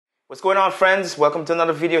What's going on, friends? Welcome to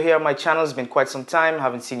another video here on my channel. It's been quite some time.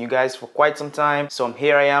 Haven't seen you guys for quite some time. So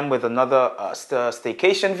here I am with another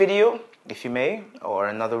staycation video, if you may, or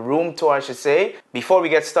another room tour, I should say. Before we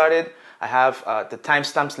get started, I have the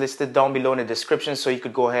timestamps listed down below in the description, so you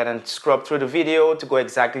could go ahead and scrub through the video to go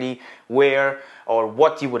exactly where or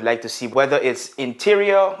what you would like to see. Whether it's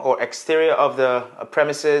interior or exterior of the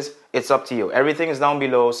premises, it's up to you. Everything is down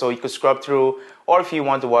below, so you could scrub through, or if you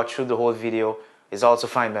want to watch through the whole video, is also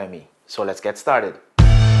fine by me. So let's get started.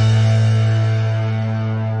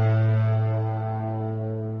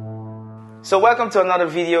 So welcome to another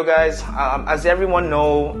video, guys. As everyone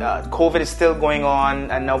know, COVID is still going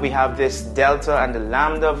on, and now we have this Delta and the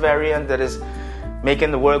Lambda variant that is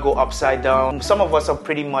making the world go upside down. Some of us are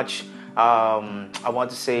pretty much, I want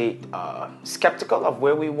to say, skeptical of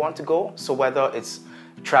where we want to go. So whether it's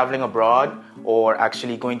traveling abroad or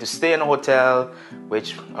actually going to stay in a hotel,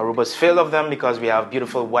 which Aruba's full of them because we have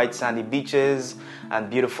beautiful white sandy beaches and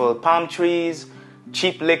beautiful palm trees,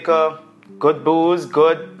 cheap liquor, good booze,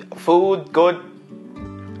 good food, good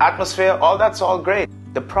atmosphere. All that's all great.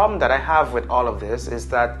 The problem that I have with all of this is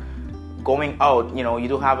that going out, you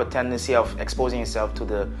do have a tendency of exposing yourself to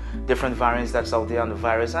the different variants that's out there on the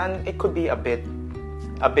virus, and it could be a bit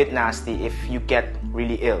nasty if you get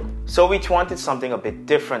really ill. So we wanted something a bit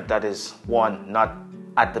different, that is, one, not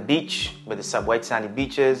at the beach with the white sandy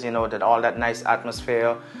beaches, that all that nice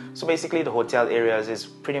atmosphere. So basically the hotel areas is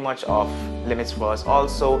pretty much off limits for us.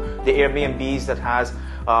 Also the Airbnbs that has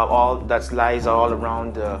lies all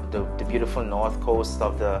around the beautiful north coast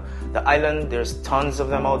of the island. There's tons of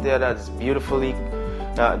them out there that's beautifully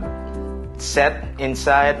set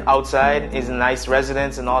inside, outside, is a nice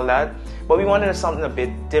residence and all that. But we wanted something a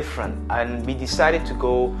bit different, and we decided to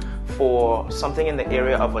go for something in the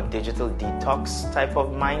area of a digital detox type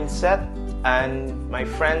of mindset. And my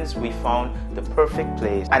friends, we found the perfect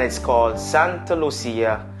place, and it's called Santa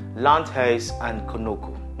Lucia, Landhuis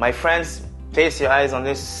Cunucu. My friends, place your eyes on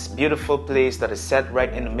this beautiful place that is set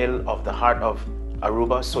right in the middle of the heart of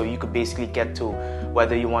Aruba, so you could basically get to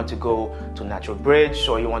whether you want to go to Natural Bridge,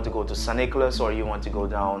 or you want to go to San Nicolas, or you want to go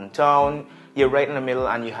downtown. You're right in the middle,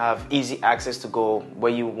 and you have easy access to go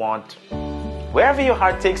where you want. Wherever your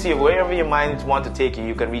heart takes you, wherever your mind wants to take you,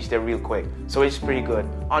 you can reach there real quick. So it's pretty good.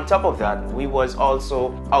 On top of that, we was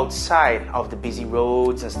also outside of the busy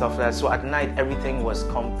roads and stuff like that. So at night, everything was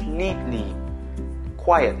completely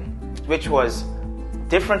quiet, which was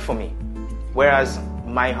different for me. Whereas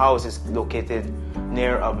my house is located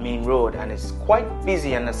near a main road, and it's quite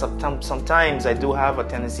busy, and sometimes I do have a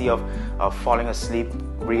tendency of falling asleep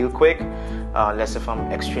real quick, unless if I'm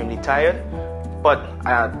extremely tired. But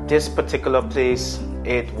at this particular place,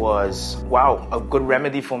 it was, wow, a good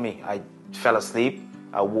remedy for me. I fell asleep,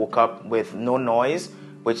 I woke up with no noise,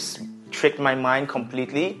 which tricked my mind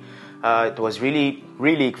completely. It was really,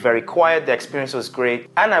 really very quiet. The experience was great,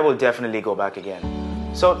 and I will definitely go back again.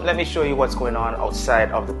 So let me show you what's going on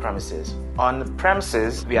outside of the premises. On the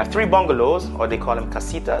premises, we have 3 bungalows, or they call them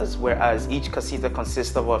casitas, whereas each casita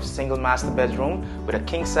consists of a single master bedroom with a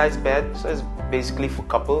king-size bed, so it's basically for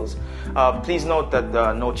couples. Please note that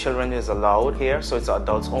no children is allowed here, so it's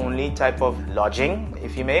adults only type of lodging,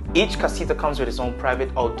 if you may. Each casita comes with its own private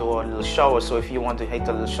outdoor little shower, so if you want to hit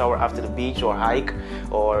a little shower after the beach or hike,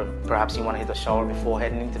 or perhaps you want to hit a shower before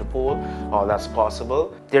heading into the pool, all that's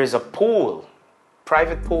possible. There is a pool,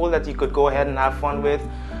 private pool, that you could go ahead and have fun with.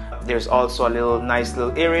 There's also a nice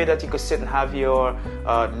little area that you could sit and have your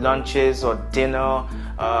lunches or dinner,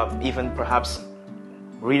 even perhaps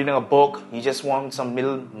reading a book. You just want some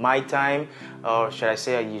little my time, or should I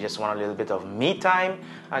say you just want a little bit of me time,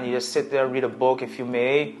 and you just sit there, read a book if you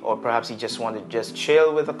may, or perhaps you just want to just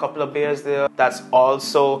chill with a couple of beers there. That's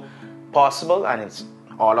also possible, and it's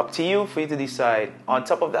all up to you for you to decide. On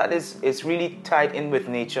top of that, it's really tied in with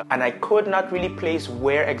nature, and I could not really place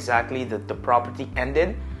where exactly the property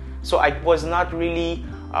ended, so I was not really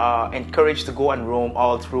encouraged to go and roam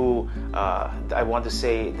all through I want to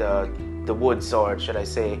say the woods, or should I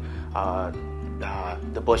say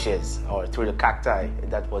the bushes, or through the cacti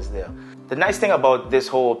that was there. The nice thing about this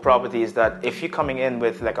whole property is that if you're coming in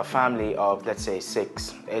with like a family of, let's say,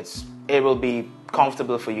 6, it will be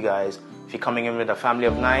comfortable for you guys. If you're coming in with a family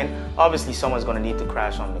of 9, obviously someone's going to need to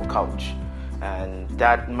crash on the couch, and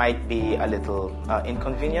that might be a little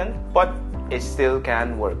inconvenient, but it still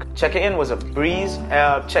can work. Checking in was a breeze.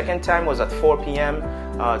 Check-in time was at 4 p.m.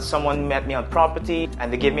 Someone met me on property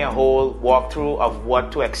and they gave me a whole walkthrough of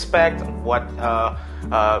what to expect, what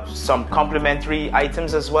some complimentary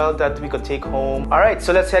items as well that we could take home. All right,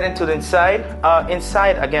 so let's head into the inside.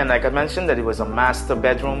 Inside, again, like I mentioned, that it was a master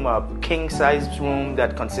bedroom, a king-size room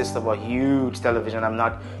that consists of a huge television. I'm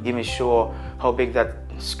not even sure how big that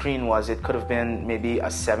screen was. It could have been maybe a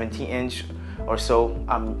 70-inch or so.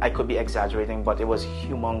 I could be exaggerating, but it was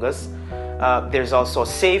humongous. There's also a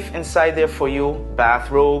safe inside there for you,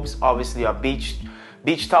 bathrobes, obviously a beach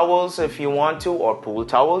towels if you want to, or pool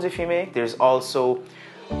towels if you may. There's also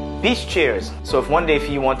beach chairs. So if one day if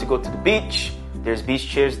you want to go to the beach, there's beach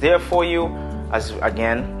chairs there for you. As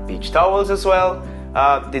again, beach towels as well.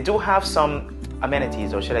 They do have some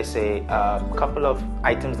amenities, or should I say a couple of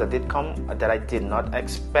items that did come that I did not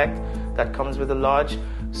expect that comes with the lodge.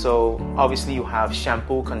 So obviously you have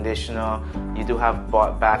shampoo, conditioner, you do have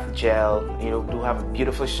bath gel, you do have a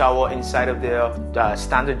beautiful shower inside of the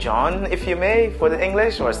standard john, if you may, for the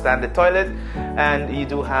English, or standard toilet, and you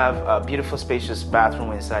do have a beautiful spacious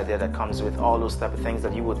bathroom inside there that comes with all those type of things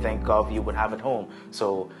that you would think of you would have at home.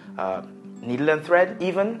 So needle and thread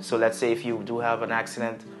even. So let's say if you do have an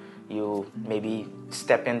accident, you maybe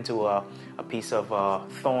step into a piece of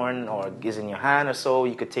thorn or is in your hand or so,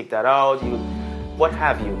 you could take that out, what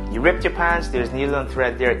have you. You ripped your pants, there's needle and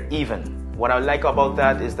thread there even. What I like about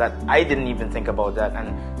that is that I didn't even think about that,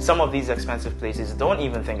 and some of these expensive places don't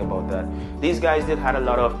even think about that. These guys did had a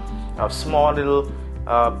lot of small little,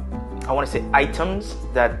 I want to say items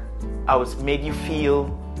that made you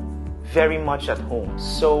feel very much at home.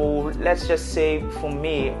 So let's just say for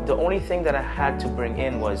me, the only thing that I had to bring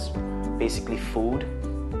in was basically food.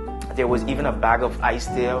 There was even a bag of ice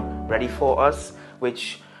there ready for us,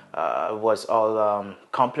 which was all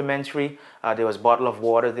complimentary. There was a bottle of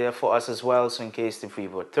water there for us as well, so in case if we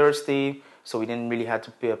were thirsty, so we didn't really have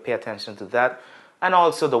to pay attention to that. And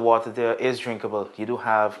also the water there is drinkable. You do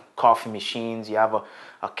have coffee machines, you have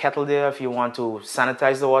a kettle there if you want to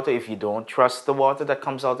sanitize the water, if you don't trust the water that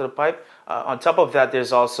comes out of the pipe. On top of that,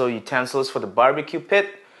 there's also utensils for the barbecue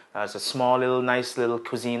pit. It's a small little nice little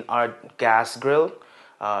cuisine art gas grill.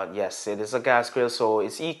 Yes, it is a gas grill, so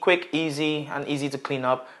it's quick, easy, and easy to clean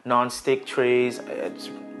up. Non-stick trays.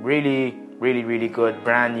 It's really, really, really good.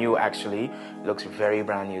 Brand new, actually. It looks very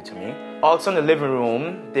brand new to me. Also in the living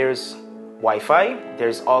room, there's Wi-Fi.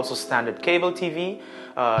 There's also standard cable TV.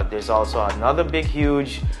 There's also another big,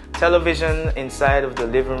 huge television inside of the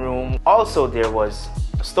living room. Also, there was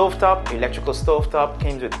a stovetop, electrical stovetop,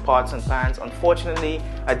 came with pots and pans. Unfortunately,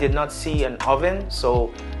 I did not see an oven,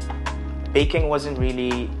 so baking wasn't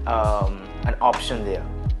really an option there.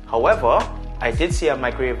 However, I did see a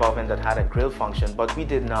microwave oven that had a grill function, but we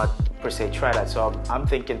did not per se try that. So I'm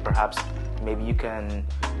thinking perhaps maybe you can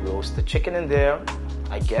roast the chicken in there.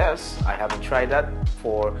 I guess I haven't tried that.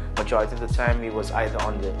 For majority of the time it was either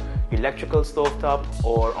on the electrical stovetop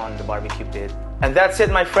or on the barbecue pit. And that's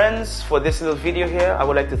it, my friends, for this little video here. I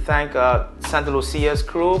would like to thank Santa Lucia's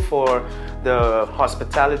crew for the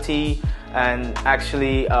hospitality, and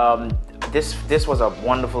actually this was a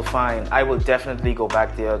wonderful find. I will definitely go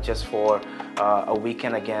back there just for a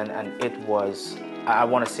weekend again, and it was, I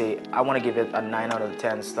want to give it a 9 out of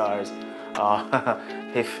 10 stars.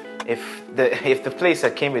 If the place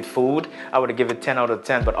that came with food, I would have given it 10 out of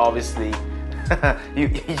 10, but obviously you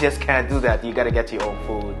just can't do that. You got to get your own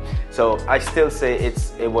food. So I still say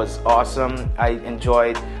it was awesome. I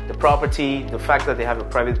enjoyed the property, the fact that they have a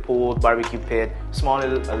private pool, barbecue pit, small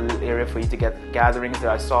little area for you to get gatherings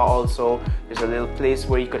there. I saw also there's a little place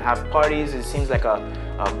where you could have parties. It seems like a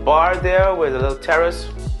bar there with a little terrace.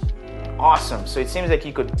 Awesome. So it seems like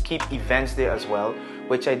you could keep events there as well,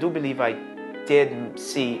 which I do believe I did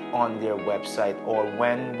see on their website, or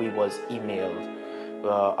when we was emailed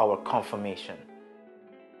our confirmation.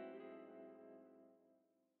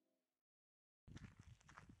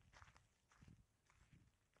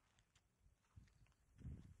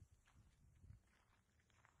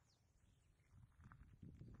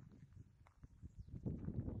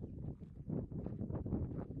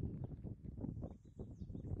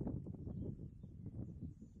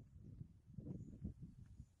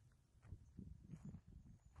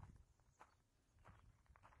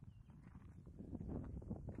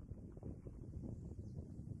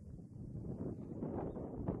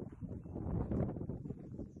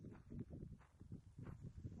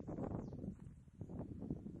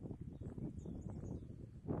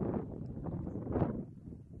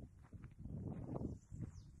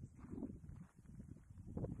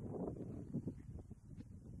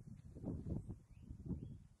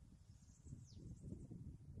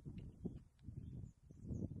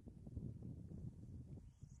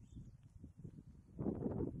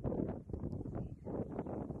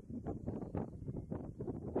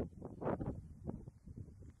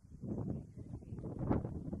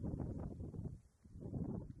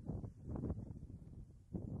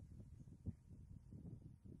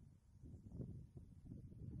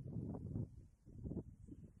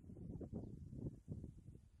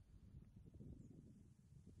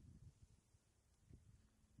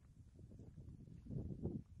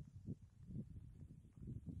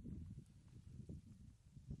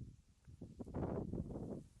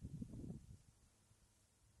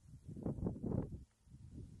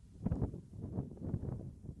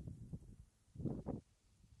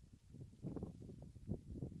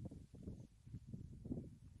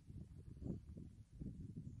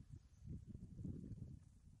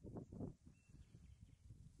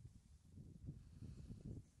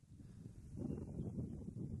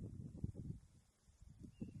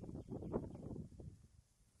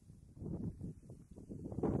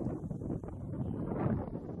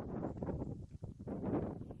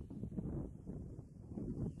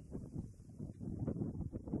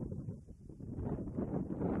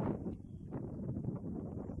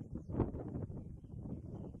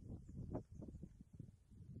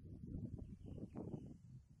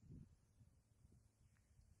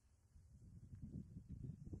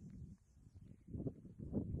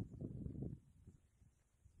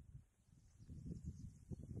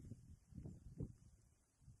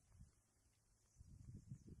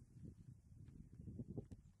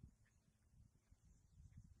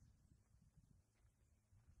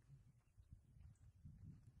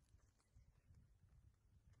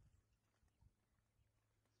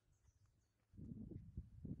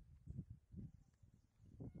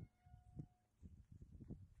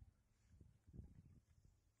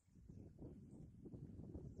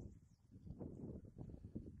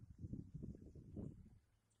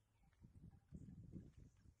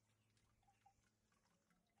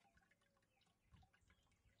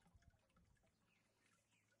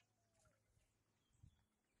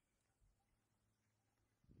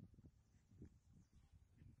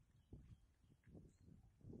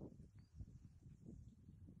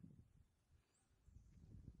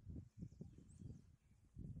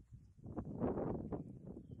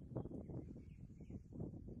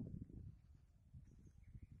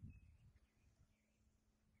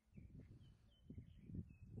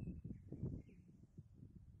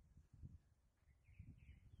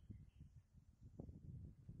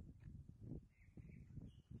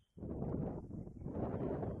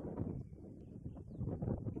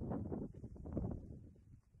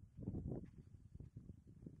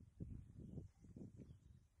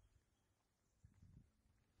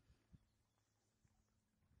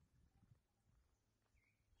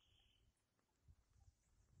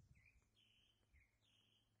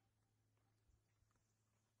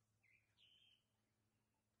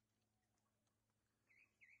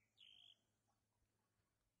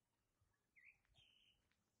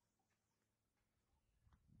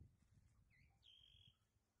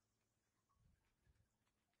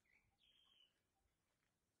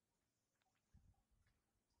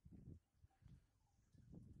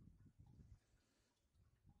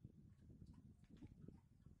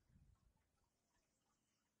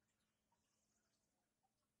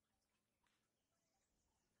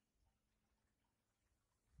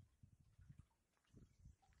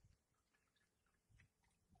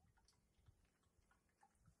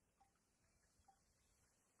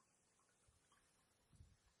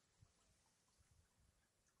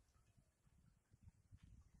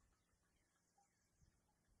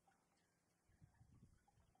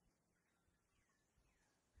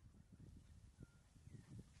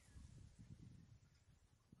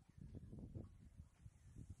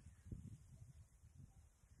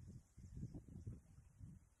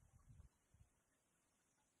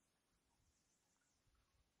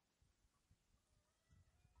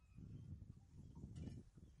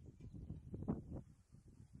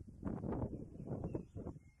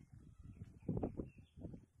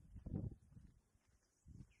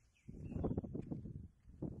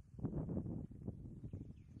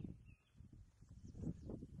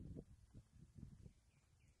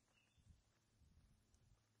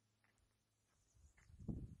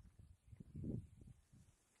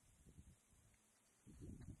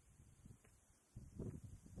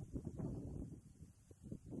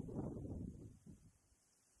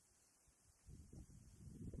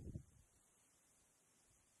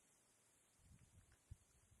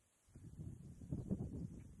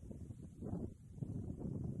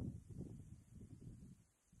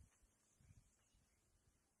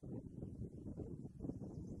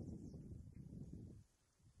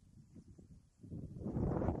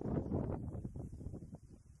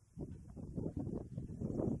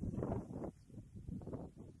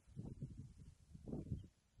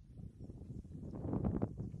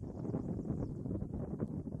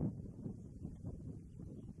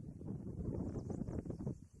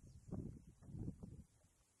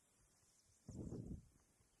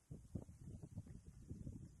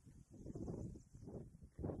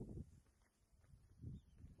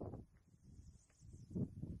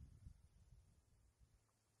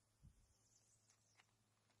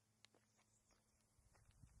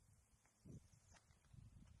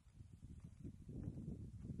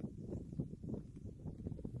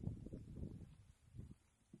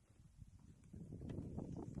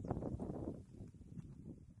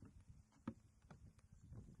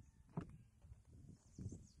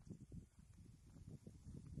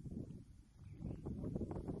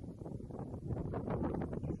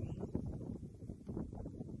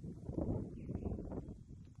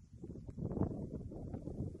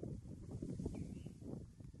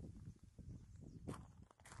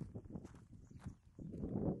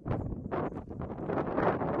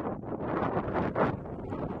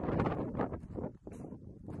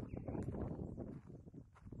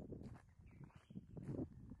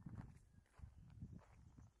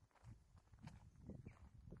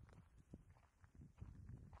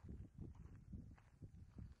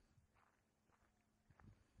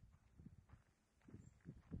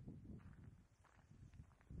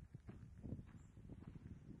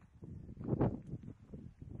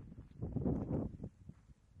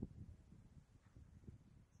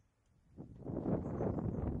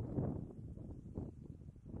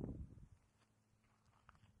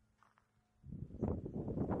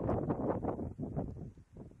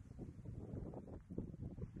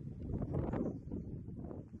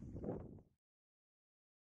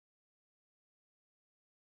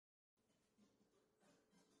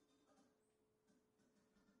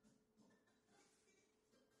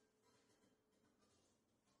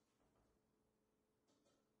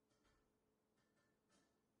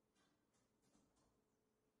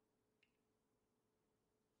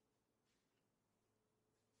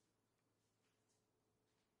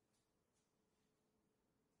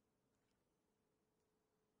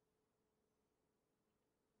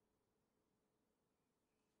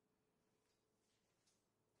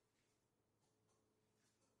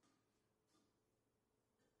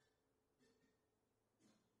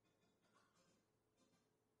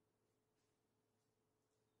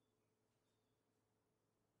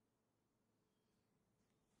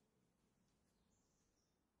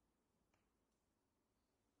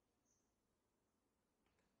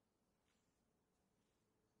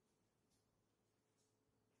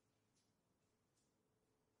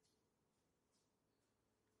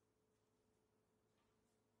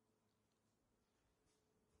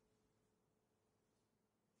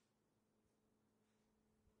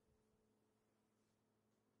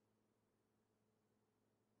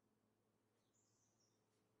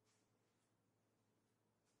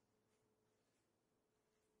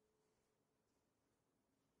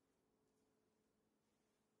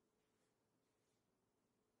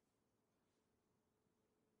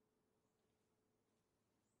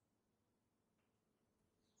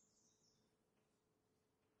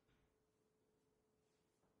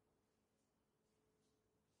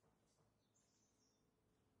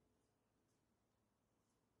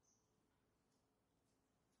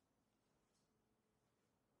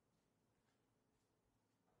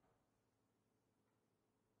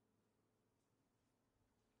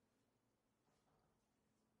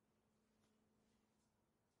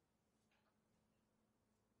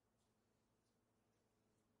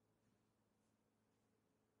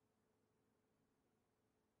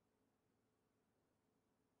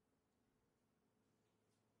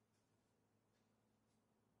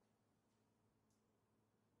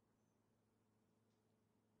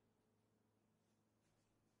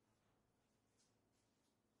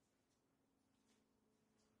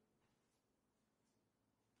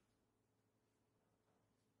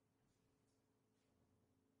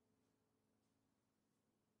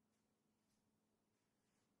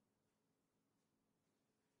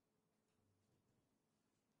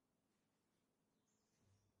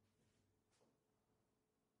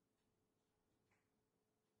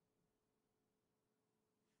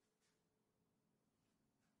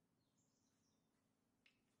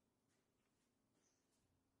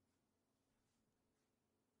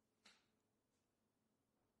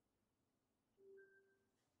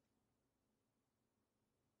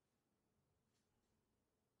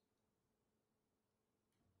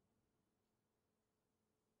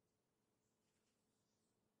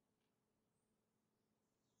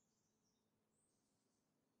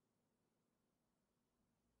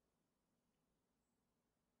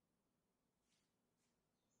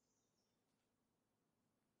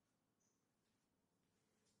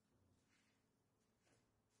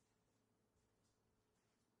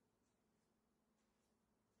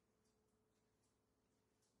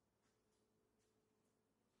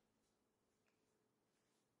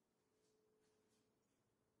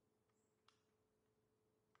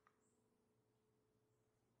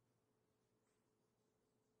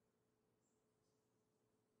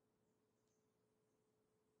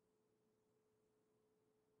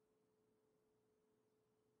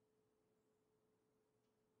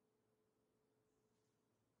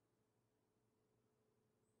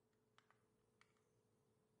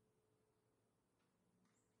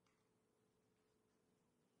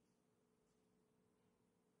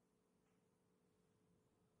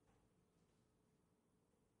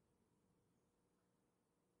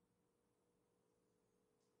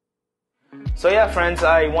 So yeah, friends,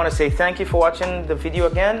 I want to say thank you for watching the video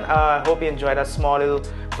again. I hope you enjoyed that small little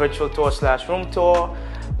virtual tour / room tour.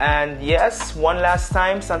 And yes, one last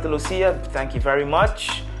time, Santa Lucia, thank you very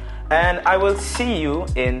much. And I will see you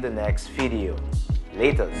in the next video.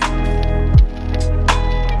 Later.